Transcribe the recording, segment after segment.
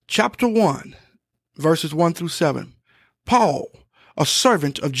chapter 1, verses 1 through 7. Paul, a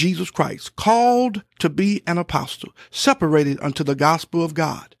servant of Jesus Christ, called to be an apostle, separated unto the gospel of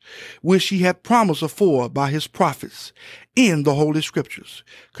God, which he had promised afore by his prophets in the Holy Scriptures,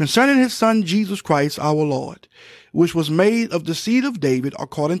 concerning his Son Jesus Christ our Lord, which was made of the seed of David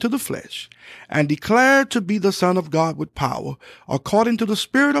according to the flesh, and declared to be the Son of God with power, according to the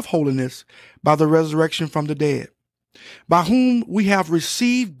Spirit of holiness, by the resurrection from the dead, by whom we have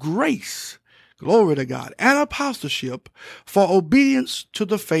received grace, glory to God, and apostleship for obedience to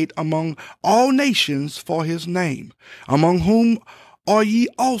the faith among all nations for his name, among whom are ye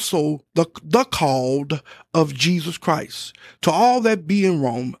also the called of Jesus Christ, to all that be in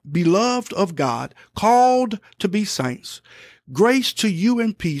Rome, beloved of God, called to be saints, grace to you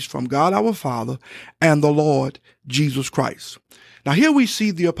and peace from God our Father and the Lord Jesus Christ. Now here we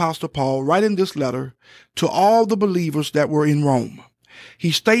see the Apostle Paul writing this letter to all the believers that were in Rome. He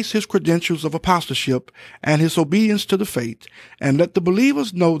states his credentials of apostleship and his obedience to the faith, and let the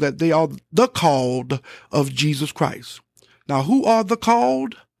believers know that they are the called of Jesus Christ. Now, who are the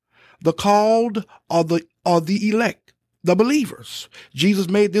called? The called are the elect, the believers. Jesus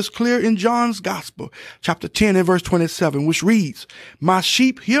made this clear in John's Gospel, chapter 10 and verse 27, which reads, "My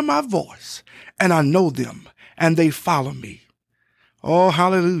sheep hear my voice, and I know them, and they follow me." Oh,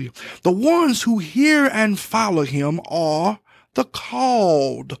 hallelujah. The ones who hear and follow him are the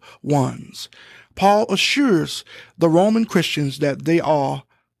called ones. Paul assures the Roman Christians that they are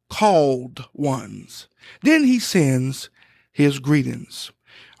called ones. Then he sends his greetings.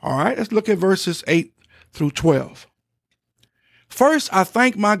 All right, let's look at verses 8 through 12. "First, I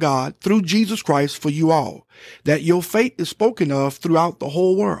thank my God through Jesus Christ for you all, that your faith is spoken of throughout the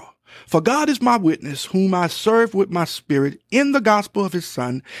whole world. For God is my witness, whom I serve with my spirit in the gospel of his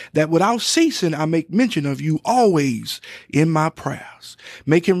Son, that without ceasing I make mention of you always in my prayers,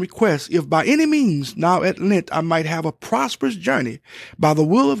 making requests, if by any means now at length I might have a prosperous journey by the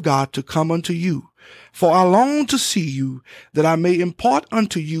will of God to come unto you. For I long to see you, that I may impart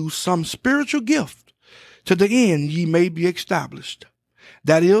unto you some spiritual gift, to the end ye may be established.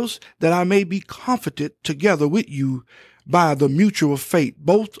 That is, that I may be comforted together with you by the mutual faith,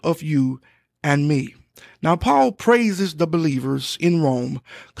 both of you and me." Now, Paul praises the believers in Rome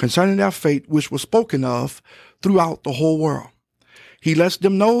concerning their faith, which was spoken of throughout the whole world. He lets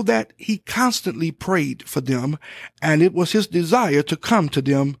them know that he constantly prayed for them, and it was his desire to come to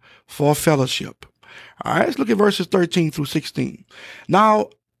them for fellowship. All right, let's look at verses 13 through 16. "Now,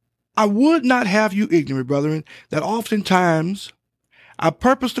 I would not have you ignorant, brethren, that oftentimes I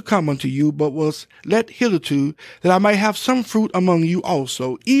purposed to come unto you, but was let hitherto, that I might have some fruit among you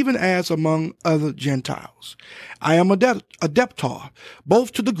also, even as among other Gentiles. I am a debtor,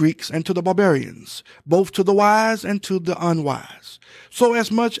 both to the Greeks and to the barbarians, both to the wise and to the unwise. So as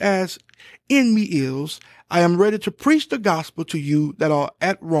much as in me is, I am ready to preach the gospel to you that are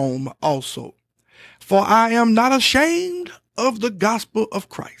at Rome also. For I am not ashamed of the gospel of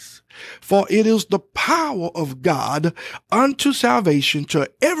Christ, for it is the power of God unto salvation to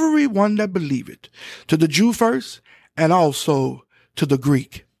every one that believeth, to the Jew first, and also to the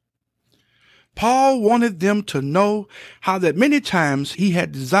Greek." Paul wanted them to know how that many times he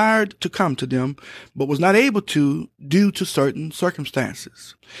had desired to come to them, but was not able to due to certain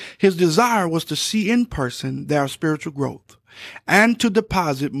circumstances. His desire was to see in person their spiritual growth and to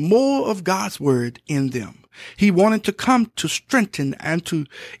deposit more of God's word in them. He wanted to come to strengthen and to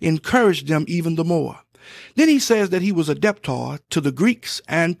encourage them even the more. Then he says that he was a debtor to the Greeks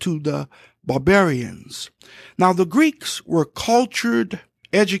and to the barbarians. Now, the Greeks were cultured,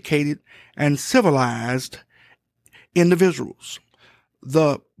 educated, and civilized individuals.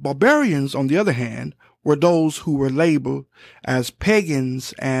 The barbarians, on the other hand, were those who were labeled as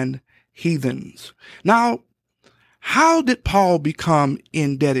pagans and heathens. Now, how did Paul become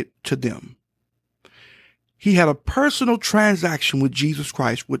indebted to them? He had a personal transaction with Jesus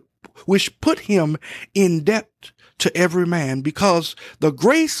Christ, which put him in debt to every man, because the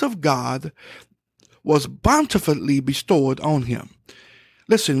grace of God was bountifully bestowed on him.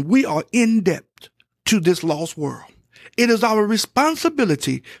 Listen, we are in debt to this lost world. It is our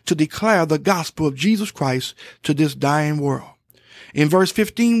responsibility to declare the gospel of Jesus Christ to this dying world. In verse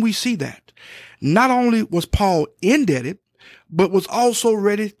 15, we see that not only was Paul indebted, but was also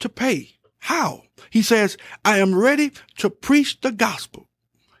ready to pay. How? He says, I am ready to preach the gospel.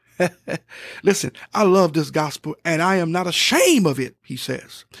 Listen, I love this gospel and I am not ashamed of it, he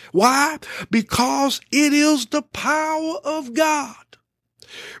says. Why? Because it is the power of God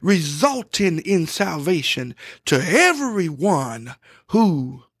resulting in salvation to everyone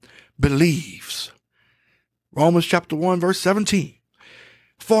who believes. Romans chapter 1, verse 17.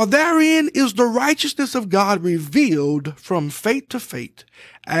 For therein is the righteousness of God revealed from faith to faith,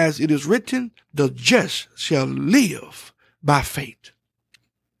 as it is written, the just shall live by faith.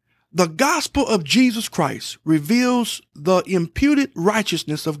 The gospel of Jesus Christ reveals the imputed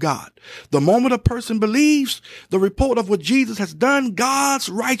righteousness of God. The moment a person believes the report of what Jesus has done, God's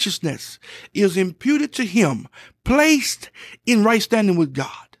righteousness is imputed to him, placed in right standing with God.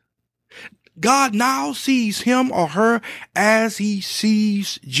 God now sees him or her as he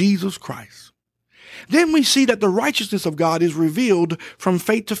sees Jesus Christ. Then we see that the righteousness of God is revealed from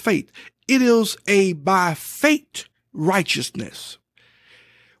faith to faith. It is a by faith righteousness.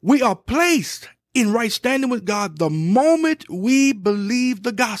 We are placed in right standing with God the moment we believe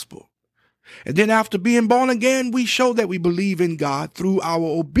the gospel. And then after being born again, we show that we believe in God through our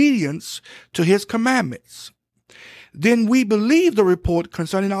obedience to his commandments. Then we believe the report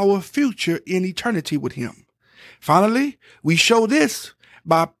concerning our future in eternity with him. Finally, we show this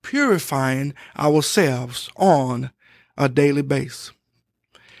by purifying ourselves on a daily basis.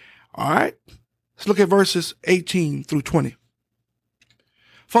 All right, let's look at verses 18 through 20.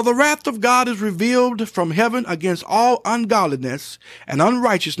 For the wrath of God is revealed from heaven against all ungodliness and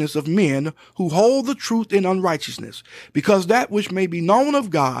unrighteousness of men who hold the truth in unrighteousness, because that which may be known of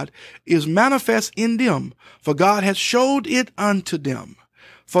God is manifest in them, for God has showed it unto them.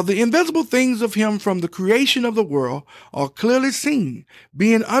 For the invisible things of him from the creation of the world are clearly seen,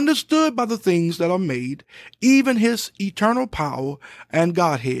 being understood by the things that are made, even his eternal power and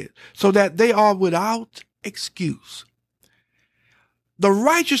Godhead, so that they are without excuse. The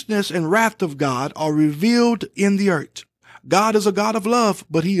righteousness and wrath of God are revealed in the earth. God is a God of love,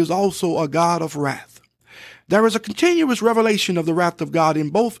 but he is also a God of wrath. There is a continuous revelation of the wrath of God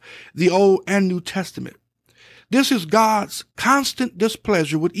in both the Old and New Testament. This is God's constant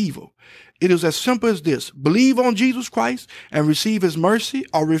displeasure with evil. It is as simple as this: believe on Jesus Christ and receive his mercy,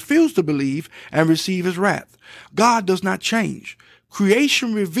 or refuse to believe and receive his wrath. God does not change.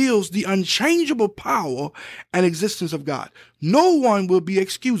 Creation reveals the unchangeable power and existence of God. No one will be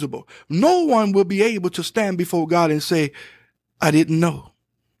excusable. No one will be able to stand before God and say, I didn't know.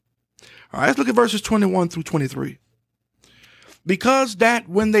 All right, let's look at verses 21 through 23. Because that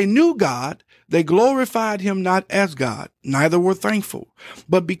when they knew God, they glorified him not as God, neither were thankful,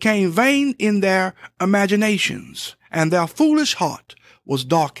 but became vain in their imaginations, and their foolish heart was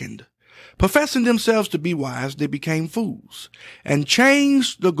darkened. Professing themselves to be wise, they became fools, and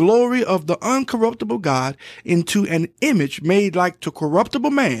changed the glory of the uncorruptible God into an image made like to corruptible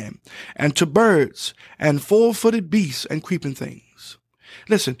man, and to birds, and four-footed beasts, and creeping things.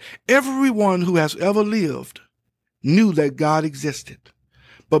 Listen, everyone who has ever lived knew that God existed,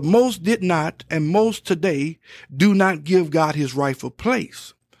 but most did not, and most today do not give God his rightful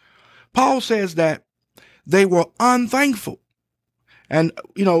place. Paul says that they were unthankful. And,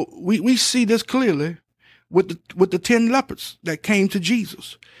 we see this clearly with the 10 lepers that came to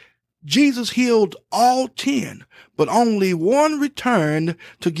Jesus. Jesus healed all 10, but only one returned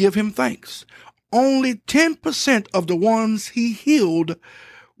to give him thanks. Only 10% of the ones he healed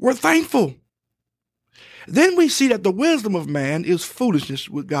were thankful. Then we see that the wisdom of man is foolishness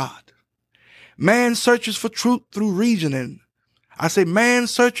with God. Man searches for truth through reasoning. I say man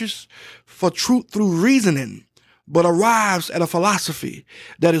searches for truth through reasoning, but arrives at a philosophy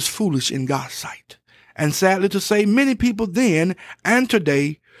that is foolish in God's sight. And sadly to say, many people then and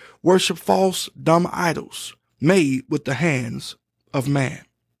today worship false, dumb idols made with the hands of man.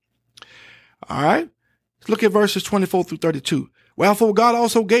 All right, let's look at verses 24 through 32. Wherefore God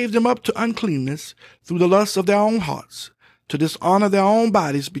also gave them up to uncleanness through the lusts of their own hearts, to dishonor their own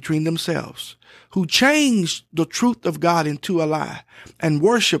bodies between themselves, who changed the truth of God into a lie, and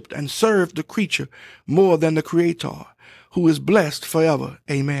worshipped and served the creature more than the Creator, who is blessed forever.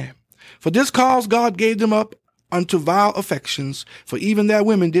 Amen. For this cause God gave them up unto vile affections, for even their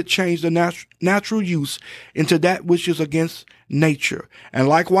women did change the natural use into that which is against nature. And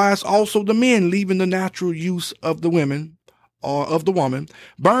likewise also the men, leaving the natural use of the women, or of the woman,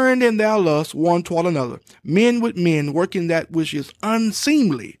 burned in their lust one toward another, men with men, working that which is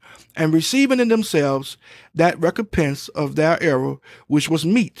unseemly, and receiving in themselves that recompense of their error, which was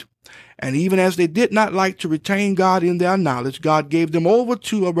meet. And even as they did not like to retain God in their knowledge, God gave them over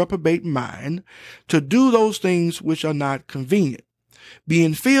to a reprobate mind, to do those things which are not convenient,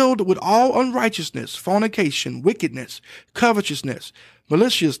 being filled with all unrighteousness, fornication, wickedness, covetousness,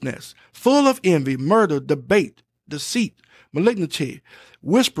 maliciousness, full of envy, murder, debate, deceit, malignity,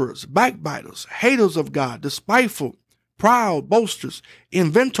 whisperers, backbiters, haters of God, despiteful, proud, boasters,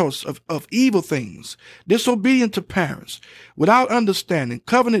 inventors of evil things, disobedient to parents, without understanding,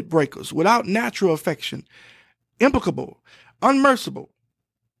 covenant breakers, without natural affection, implacable, unmerciful,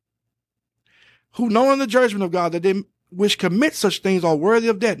 who knowing the judgment of God, that they which commit such things are worthy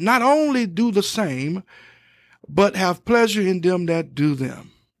of death, not only do the same, but have pleasure in them that do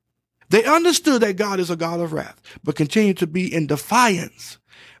them. They understood that God is a God of wrath, but continue to be in defiance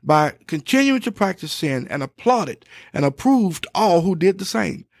by continuing to practice sin, and applauded and approved all who did the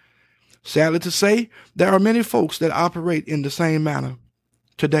same. Sadly to say, there are many folks that operate in the same manner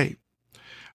today.